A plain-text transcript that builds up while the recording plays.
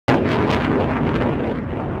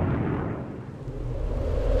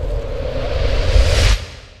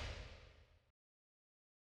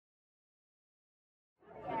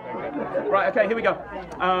Right, okay, here we go.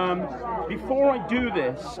 Before I do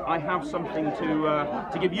this, I have something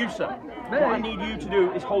to give you, sir. What I need you to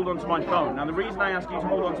do is hold on to my phone. Now, the reason I ask you to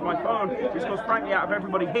hold on to my phone is because, frankly, out of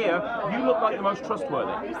everybody here, you look like the most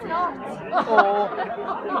trustworthy. He's not.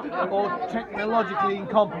 Or technologically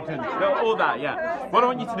incompetent. All that, yeah. What I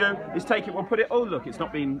want you to do is take it, we'll put it, oh look, it's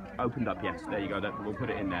not been opened up yet. There you go, we'll put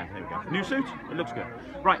it in there. There we go. New suit? It looks good.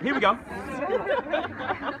 Right, here we go.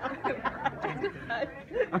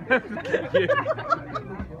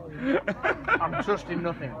 I'm trusting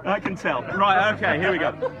nothing. I can tell. Right, okay, here we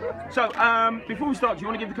go. So, before we start, do you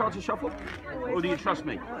want to give the cards a shuffle? Or do you trust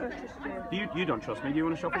me? You don't trust me. Do you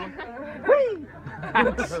want to shuffle them?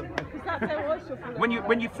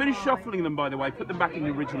 When you finish shuffling them, by the way, put them back in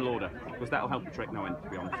the original order, because that'll help the trick no end, to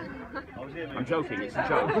be honest. I'm joking, it's a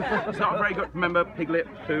joke. It's not a very good, remember, Piglet,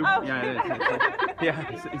 Pooh? Yeah,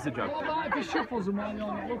 it's a joke. If he shuffles them while you're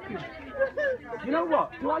not looking. You know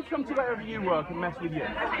what? Do I come to wherever you work and mess with you?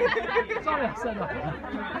 Sorry, I said that.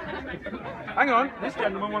 Hang on, this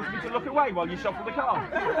gentleman wants me to look away while you shuffle the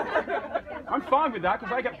card. I'm fine with that,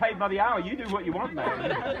 because I get paid by the hour. You do what you want, mate.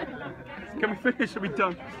 Can we finish? Are we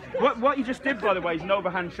done? What you just did, by the way, is an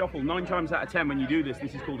overhand shuffle. 9 times out of 10 when you do this,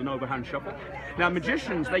 this is called an overhand shuffle. Now,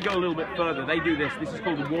 magicians, they go a little bit further. They do this. This is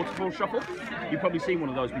called a waterfall shuffle. You've probably seen one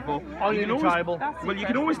of those before. Oh, you well, you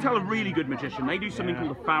can always tell a really good magician. They do something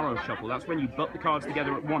called a pharaoh shuffle. That's when you butt the cards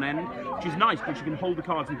together at one end, which is nice, because you can hold the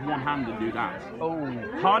cards with one hand and do that. Oh.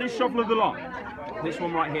 Hardest shuffle of the lot. This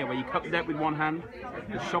one right here, where you cut the deck with one hand,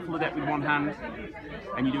 you shuffle the deck with one hand,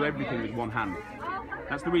 and you do everything with one hand.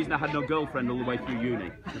 That's the reason I had no girlfriend all the way through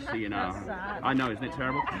uni, just so you know. I know, isn't it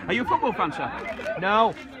terrible? Are you a football fan, sir?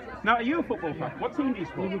 No. No, are you a football fan? What team do you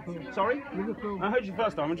support? Liverpool. Sorry? Liverpool. I heard you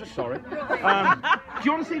first time, I'm just sorry. Do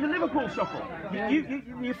you want to see the Liverpool shuffle? Yeah.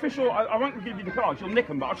 The official, I won't give you the cards, you'll nick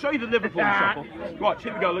them, but I'll show you the Liverpool shuffle. Watch,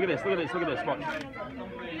 here we go, look at this, look at this, look at this, watch.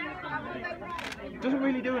 Doesn't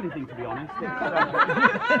really do anything, to be honest.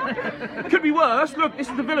 Could be worse. Look, this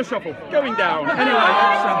is the Villa shuffle going down. Anyway,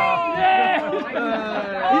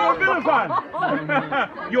 you're a Villa fan.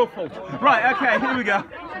 Your fault. Right, okay, here we go.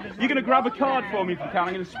 You're going to grab a card for me if you can.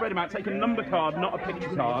 I'm going to spread them out. Take a number card, not a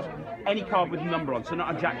picture card. Any card with a number on, so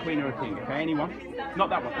not a jack, queen, or a king. Okay, anyone? Not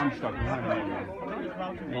that one. I'm struggling.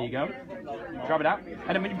 There you go. Grab it out.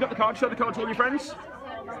 And then when you've got the card, show the card to all your friends.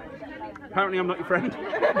 Apparently I'm not your friend.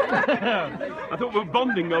 I thought we were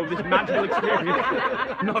bonding over this magical experience.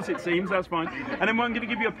 Not, it seems, that's fine. And then I'm going to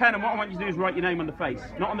give you a pen, and what I want you to do is write your name on the face.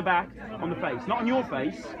 Not on the back, on the face. Not on your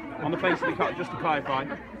face, on the face of the card, just to clarify.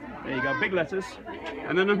 There you go, big letters.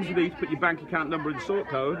 And then underneath, put your bank account number and sort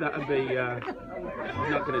code. That would be, I'm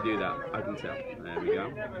not going to do that, I can tell. There we go.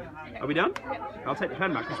 Are we done? I'll take the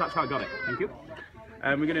pen back, because that's how I got it. Thank you.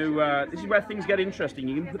 And we're going to, this is where things get interesting.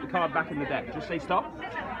 You can put the card back in the deck. Just say stop.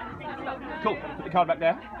 Cool, put the card back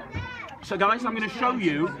there. So guys, I'm going to show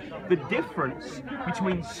you the difference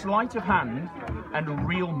between sleight of hand and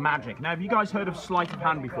real magic. Now, have you guys heard of sleight of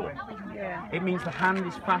hand before? Yeah. It means the hand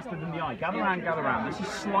is faster than the eye. Gather around, gather around. This is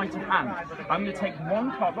sleight of hand. I'm going to take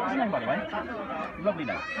one card. What's your name, by the way? Lovely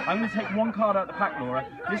name. I'm going to take one card out of the pack, Laura.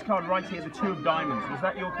 This card right here, the 2 of diamonds. Was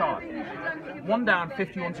that your card? 1 down,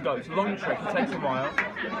 51 to go. It's a long trick. It takes a while.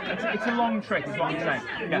 It's a long trick, is what I'm saying.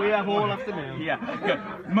 Yeah. We have all afternoon. Yeah, good.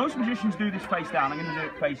 Most magicians do this face down. I'm going to do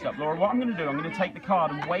it face up. Laura, what I'm going to do, I'm going to take the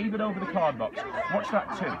card and wave it over the card box. Watch that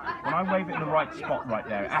too. When I wave it in the right spot right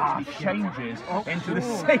there, it actually changes into the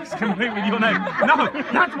 6 complete with your name. No,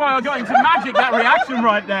 that's why I got into magic, that reaction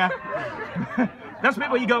right there. That's the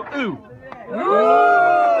bit where you go, ooh.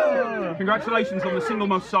 Ooh. Congratulations on the single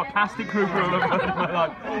most sarcastic group I've ever heard in my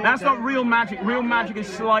life. That's not real magic. Real magic is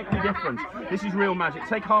slightly different. This is real magic.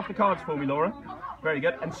 Take half the cards for me, Laura. Very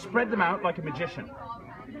good. And spread them out like a magician.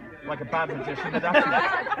 Like a bad magician.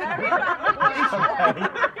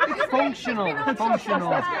 It's functional. It's functional.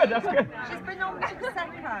 That's good, that's good. She's been on to the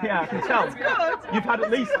second. Yeah, I can tell. That's good. You've had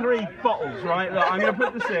at least 3 bottles, right? Look, I'm going to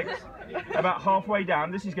put the 6 about halfway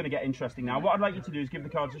down. This is going to get interesting now. What I'd like you to do is give the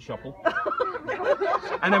cards a shuffle.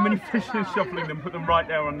 And then when you finish shuffling them, put them right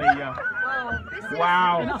there on the...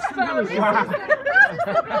 Wow.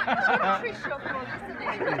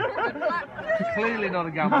 Clearly not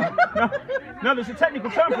a gambler. No, there's a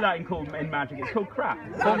technical term for that in magic. It's called crap.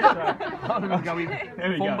 There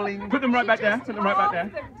we go. Put them right back there. Put them right back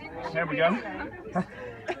there. There we go.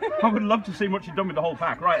 I would love to see what you've done with the whole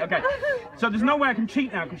pack. Right, okay. So there's no way I can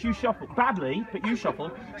cheat now because you shuffled badly, but you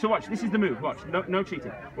shuffled. So watch, this is the move. Watch, no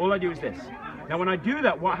cheating. All I do is this. Now when I do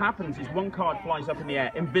that, what happens is one card flies up in the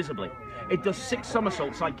air invisibly. It does 6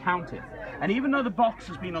 somersaults, I count it. And even though the box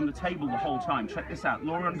has been on the table the whole time, check this out.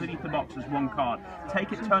 Laura underneath the box has 1 card.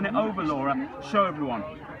 Take it, turn it over, Laura. Show everyone.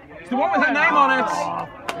 It's the one with her name on it.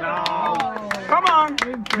 No. Come on.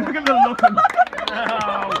 Look at the look.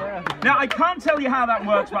 Now, I can't tell you how that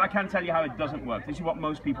works, but I can tell you how it doesn't work. This is what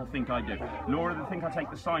most people think I do. Laura, they think I take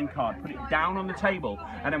the sign card, put it down on the table,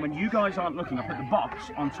 and then when you guys aren't looking, I put the box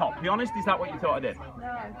on top. Be honest, is that what you thought I did?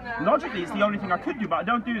 No. Logically, it's the only thing I could do, but I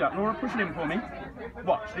don't do that. Laura, push it in for me.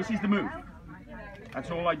 Watch, this is the move. That's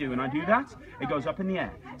all I do. When I do that, it goes up in the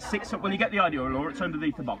air. 6 up. Well, you get the idea, Laura. It's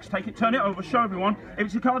underneath the box. Take it, turn it over, show everyone. If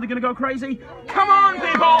it's a card, they're going to go crazy. Come on,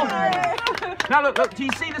 people! Now, look, do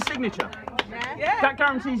you see the signature? Yeah. That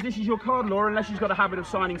guarantees this is your card, Laura, unless she's got a habit of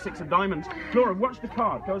signing 6 of diamonds. Laura, watch the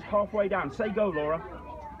card. Goes halfway down. Say go, Laura.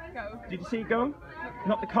 Go. Did you see it go?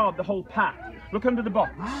 Not the card, the whole pack. Look under the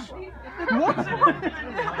box. What? No,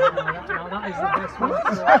 that is the best one.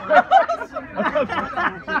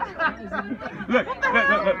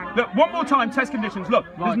 Look, one more time, test conditions. Look,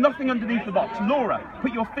 there's nothing underneath the box. Laura,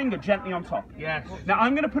 put your finger gently on top. Yes. Now,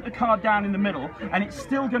 I'm going to put the card down in the middle, and it's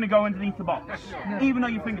still going to go underneath the box, even though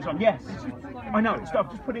your finger's on. Yes. I know,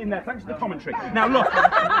 stop, just put it in there. Thanks for the commentary. Now, look.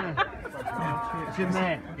 It's in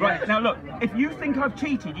there. Right, now look, if you think I've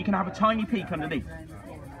cheated, you can have a tiny peek underneath.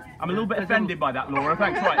 I'm a little bit offended by that, Laura.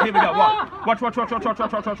 Thanks. Right, here we go. Watch.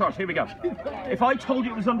 Here we go. If I told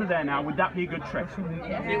you it was under there now, would that be a good trick?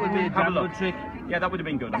 It would be a damn good trick. Yeah, that would have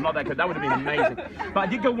been good. I'm not that good. That would have been amazing. But I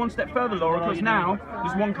did go one step further, Laura, because now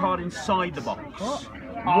there's one card inside the box.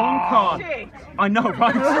 One card. Shit. I know,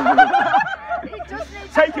 right?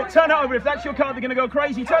 Take it, turn it over. If that's your card, they're going to go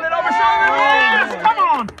crazy. Turn it over, show them. Yes! Come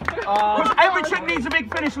on! Because every trick needs a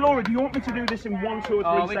big finish. Laura, do you want me to do this in 1, 2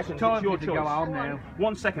 or 3 seconds? It's your choice. Go on now.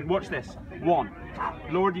 1 second, watch this. 1.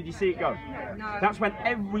 Laura, did you see it go? No. That's when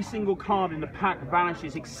every single card in the pack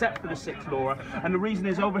vanishes except for the 6, Laura. And the reason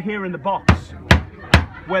is over here in the box,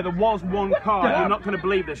 where there was one card, you're not going to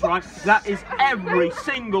believe this, right? That is every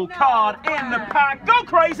single card in the pack. Go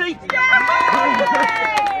crazy!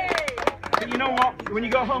 But you know what? When you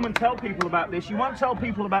go home and tell people about this, you won't tell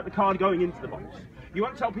people about the card going into the box. You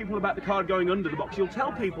won't tell people about the card going under the box. You'll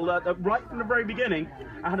tell people that right from the very beginning,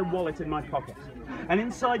 I had a wallet in my pocket. And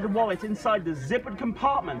inside the wallet, inside the zippered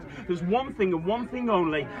compartment, there's one thing and one thing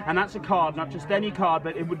only, and that's a card, not just any card,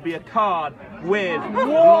 but it would be a card with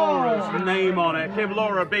Laura's name on it. Give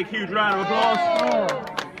Laura a big, huge round of applause.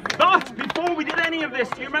 But before we did any of this,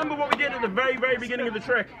 do you remember what we did at the very, very beginning of the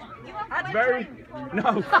trick?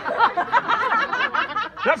 No.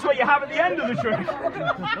 That's what you have at the end of the trick.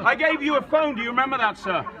 I gave you a phone. Do you remember that,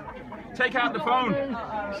 sir? Take out the phone.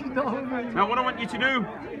 Now, what I want you to do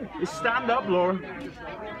is stand up, Laura.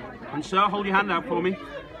 And, sir, hold your hand out for me.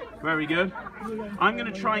 Very good. I'm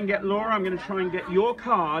going to try and get Laura. I'm going to try and get your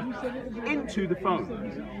card into the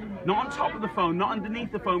phone. Not on top of the phone, not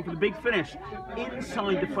underneath the phone for the big finish.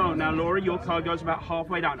 Inside the phone. Now, Laura, your card goes about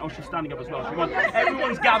halfway down. Oh, she's standing up as well.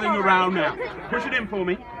 Everyone's gathering around now. Push it in for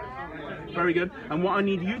me. Very good. And what I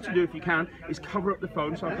need you to do, if you can, is cover up the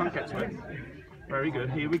phone so I can't get to it. Very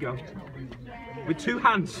good. Here we go. With 2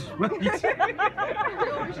 hands. With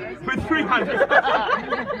 3 hands.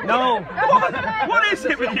 No. What is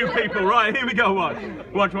it with you people? Right, here we go. Watch.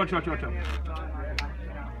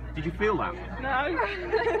 Did you feel that? No.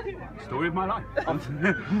 Story of my life. I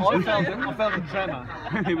felt a tremor.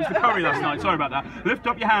 It was the curry last night. Sorry about that. Lift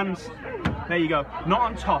up your hands. There you go. Not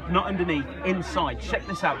on top, not underneath, inside. Check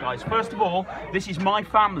this out, guys. First of all, this is my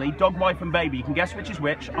family, dog, wife and baby. You can guess which is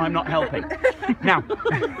which. I'm not helping. Now.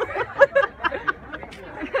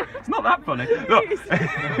 It's not that funny. Look.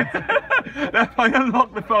 If I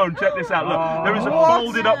unlock the phone, check this out. Look, there is a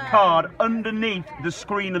folded up card underneath the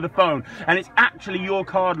screen of the phone. And it's actually your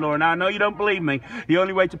card, Laura. Now, I know you don't believe me. The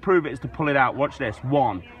only way to prove it is to pull it out. Watch this.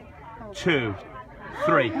 1, 2,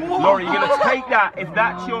 3. Laura, you're going to take that. If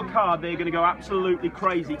that's your card, they're going to go absolutely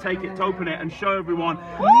crazy. Take it, open it, and show everyone.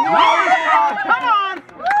 Laura's card! Come on!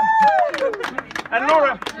 And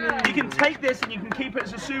Laura, you can take this and you can keep it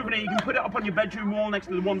as a souvenir. You can put it up on your bedroom wall next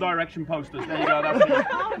to the One Direction posters. There you go. That's it.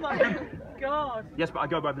 Oh my God. Yes, but I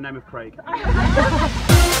go by the name of Craig.